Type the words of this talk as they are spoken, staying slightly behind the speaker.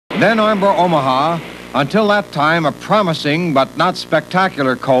Then ARMBRO Omaha, until that time a promising but not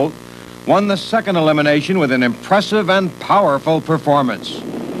spectacular colt, won the second elimination with an impressive and powerful performance.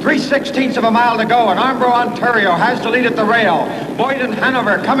 3/16 of a mile to go, and ARMBRO Ontario has the lead at the rail. Boyd and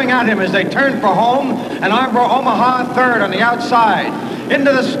Hanover coming at him as they turn for home, and ARMBRO Omaha third on the outside.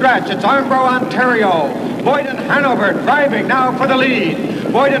 Into the stretch, it's ARMBRO Ontario. Boyd and Hanover driving now for the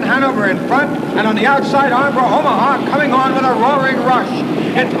lead. Boyd and Hanover in front, and on the outside, ARMBRO Omaha coming on with a roaring rush.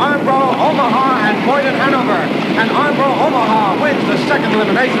 It's ARMBRO Omaha and Boyd and Hanover, and ARMBRO Omaha wins the second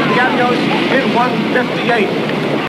elimination of the Adios in 1:58.